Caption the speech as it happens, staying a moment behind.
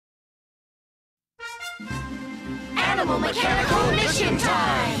Animal Mechanical Mission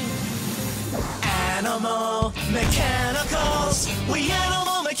Time! Animal Mechanicals, we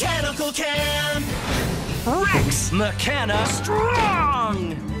Animal Mechanical can! Rex! Mechana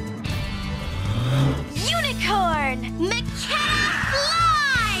strong! Unicorn! Mechana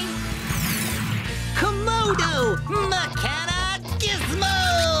fly! Komodo! Mechana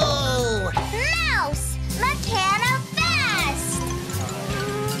gizmo! Mouse! Mechana fast!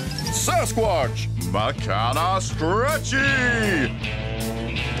 Sasquatch! Mechana stretchy!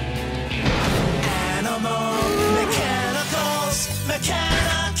 Animal Mechanicals,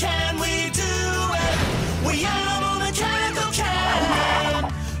 Mechana can we do it? We Animal Mechanical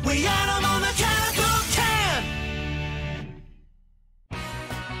can! We Animal Mechanical can!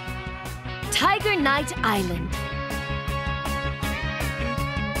 Tiger Night Island.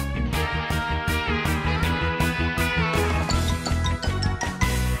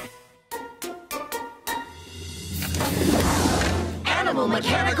 Animal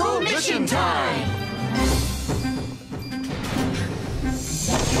Mechanical Mission Time!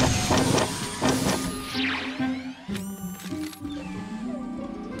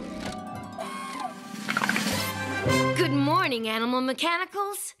 Good morning, Animal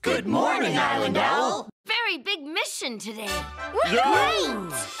Mechanicals. Good morning, Island Owl! Very big mission today. Yeah!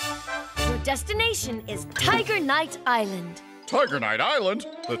 Your destination is Tiger Night Island. Tiger Knight Island?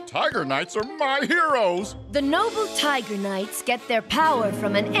 The Tiger Knights are my heroes! The noble Tiger Knights get their power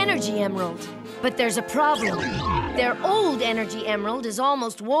from an energy emerald. But there's a problem. Their old energy emerald is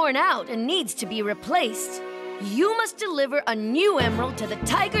almost worn out and needs to be replaced. You must deliver a new emerald to the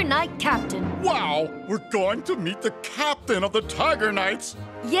Tiger Knight captain. Wow! We're going to meet the captain of the Tiger Knights!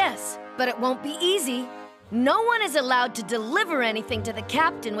 Yes, but it won't be easy. No one is allowed to deliver anything to the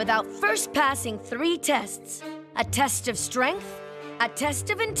captain without first passing 3 tests. A test of strength, a test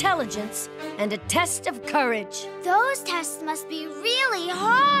of intelligence, and a test of courage. Those tests must be really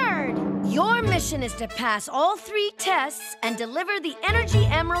hard! Your mission is to pass all 3 tests and deliver the energy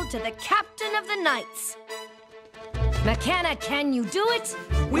emerald to the captain of the Knights. Mechana, can you do it?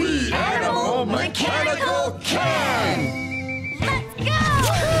 We Animal Mechanical can! Let's go!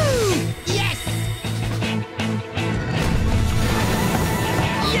 Woohoo! Yes!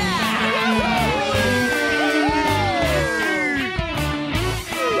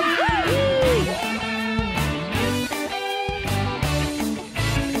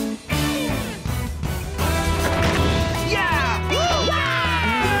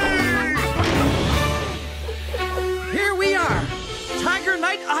 Here we are! Tiger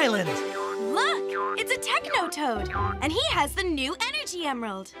Night Island! Look! It's a Techno-Toad, and he has the new energy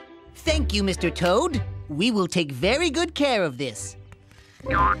emerald. Thank you, Mr. Toad. We will take very good care of this.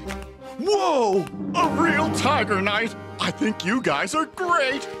 Whoa! A real Tiger Knight! I think you guys are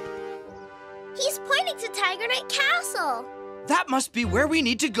great! He's pointing to Tiger Knight Castle. That must be where we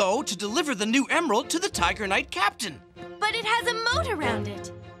need to go to deliver the new emerald to the Tiger Knight captain. But it has a moat around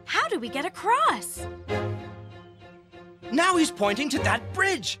it. How do we get across? Now he's pointing to that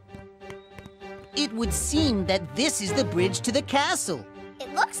bridge. It would seem that this is the bridge to the castle.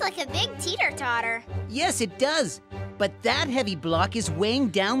 It looks like a big teeter-totter. Yes, it does. But that heavy block is weighing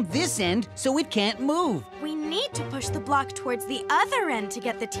down this end, so it can't move. We need to push the block towards the other end to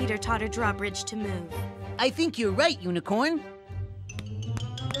get the teeter-totter drawbridge to move. I think you're right, Unicorn.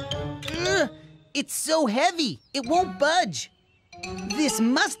 Ugh, it's so heavy, it won't budge. This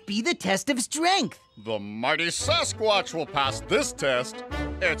must be the test of strength. The mighty Sasquatch will pass this test.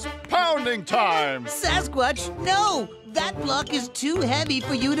 It's pounding time! Sasquatch, no! That block is too heavy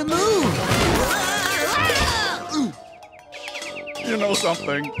for you to move. You know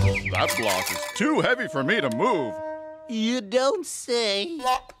something? That block is too heavy for me to move. You don't say.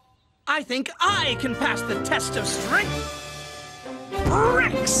 I think I can pass the test of strength.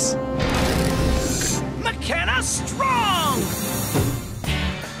 Rex! Mechana strong!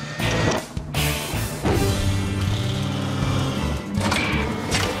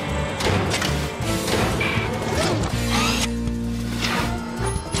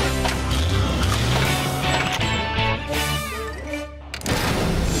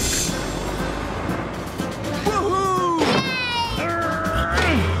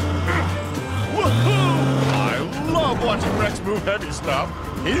 Watching Rex move heavy stuff.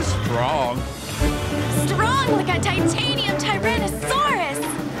 He's strong. Strong like a titanium Tyrannosaurus!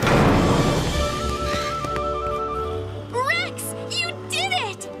 Rex, you did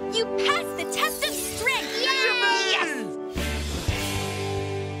it! You passed the test of strength! Yes!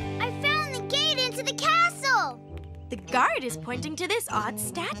 I found the gate into the castle! The guard is pointing to this odd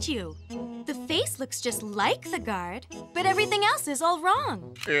statue. The face looks just like the guard, but everything else is all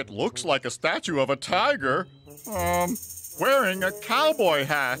wrong. It looks like a statue of a tiger, Wearing a cowboy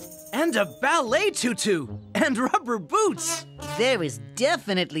hat. And a ballet tutu. And rubber boots. There is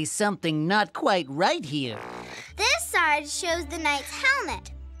definitely something not quite right here. This side shows the knight's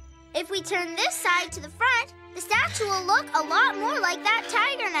helmet. If we turn this side to the front, the statue will look a lot more like that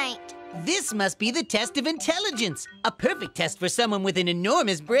tiger knight. This must be the test of intelligence. A perfect test for someone with an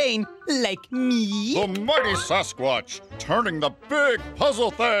enormous brain like me. The mighty Sasquatch, turning the big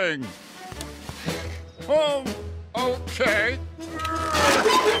puzzle thing. Okay.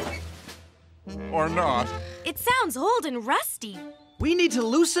 Or not. It sounds old and rusty. We need to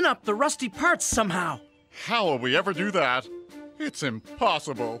loosen up the rusty parts somehow. How will we ever do that? It's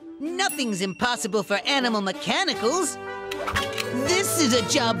impossible. Nothing's impossible for animal mechanicals. This is a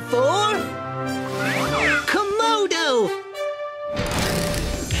job for Komodo!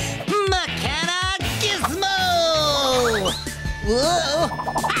 Mechana Gizmo! Whoa!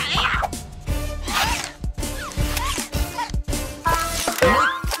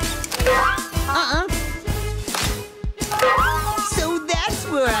 So that's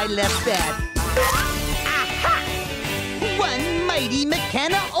where I left that. Aha! One mighty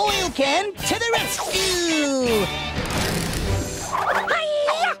Mechana oil can to the rescue!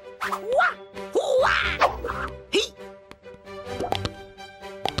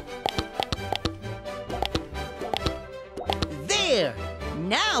 There!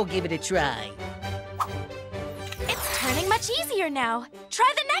 Now give it a try. It's turning much easier now.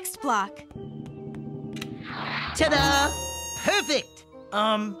 Try the next block. Ta-da! Perfect!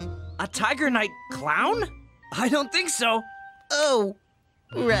 A tiger knight clown? I don't think so. Oh,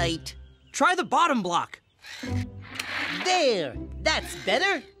 right. Try the bottom block. There! That's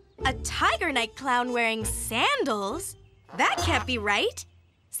better. A tiger knight clown wearing sandals? That can't be right.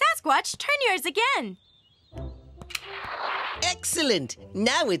 Sasquatch, turn yours again. Excellent!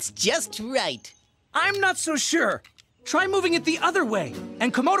 Now it's just right. I'm not so sure. Try moving it the other way,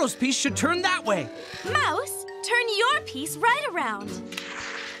 and Komodo's piece should turn that way. Mouse, turn your piece right around.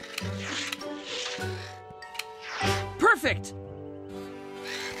 Perfect!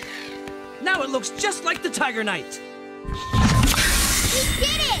 Now it looks just like the tiger knight. We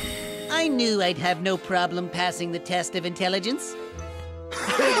did it! I knew I'd have no problem passing the test of intelligence.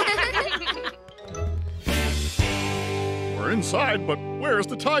 We're inside, but where's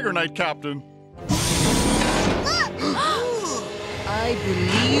the tiger knight, Captain? I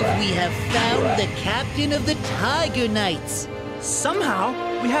believe we have found the captain of the Tiger Knights. Somehow,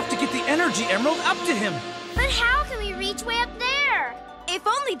 we have to get the energy emerald up to him. But how can we reach way up there? If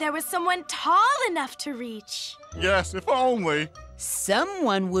only there was someone tall enough to reach. Yes, if only.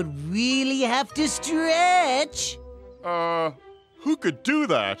 Someone would really have to stretch. Who could do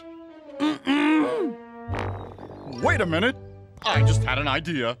that? Wait a minute. I just had an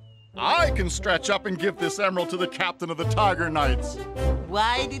idea. I can stretch up and give this emerald to the captain of the Tiger Knights.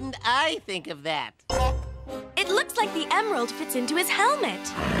 Why didn't I think of that? It looks like the emerald fits into his helmet.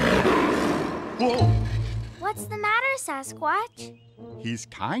 Whoa. What's the matter, Sasquatch? He's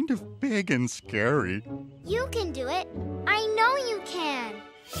kind of big and scary. You can do it. I know you can.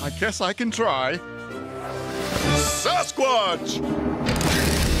 I guess I can try. Sasquatch!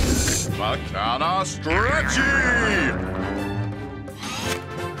 Mechana stretchy!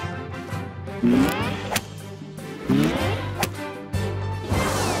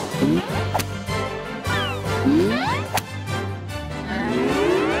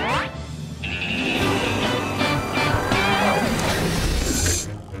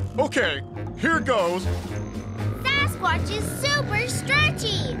 Okay, here goes. Sasquatch is super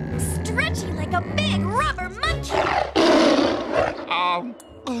stretchy. Stretchy like a big rubber monkey.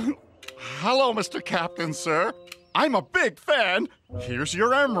 Hello, Mr. Captain, sir. I'm a big fan. Here's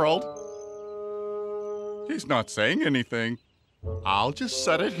your emerald. He's not saying anything. I'll just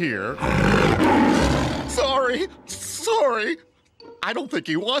set it here. Sorry. I don't think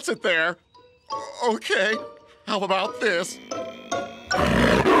he wants it there. Okay, how about this?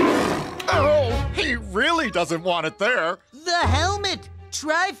 Oh, he really doesn't want it there. The helmet!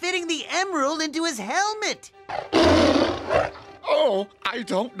 Try fitting the emerald into his helmet. Oh, I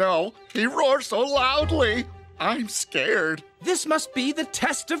don't know. He roars so loudly. I'm scared. This must be the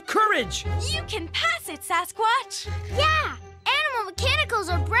test of courage. You can pass it, Sasquatch. Yeah, animal mechanicals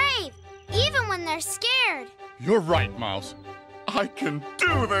are brave, even when they're scared. You're right, Mouse. I can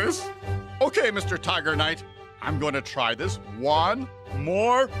do this. Okay, Mr. Tiger Knight. I'm going to try this one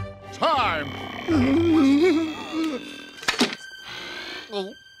more time.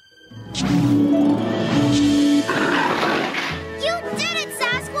 Oh. You did it,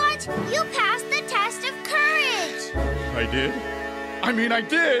 Sasquatch! You passed the test of courage! I did? I mean, I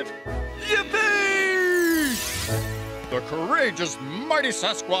did! Yippee! The courageous, mighty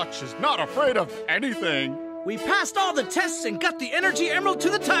Sasquatch is not afraid of anything. We passed all the tests and got the energy emerald to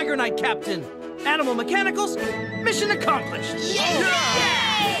the Tiger Knight, Captain. Animal Mechanicals, mission accomplished. Yay!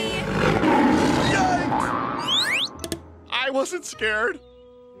 I wasn't scared.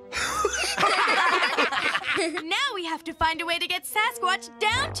 Now we have to find a way to get Sasquatch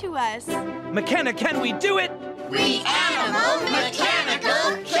down to us. Mechana, can we do it? We animal mechanical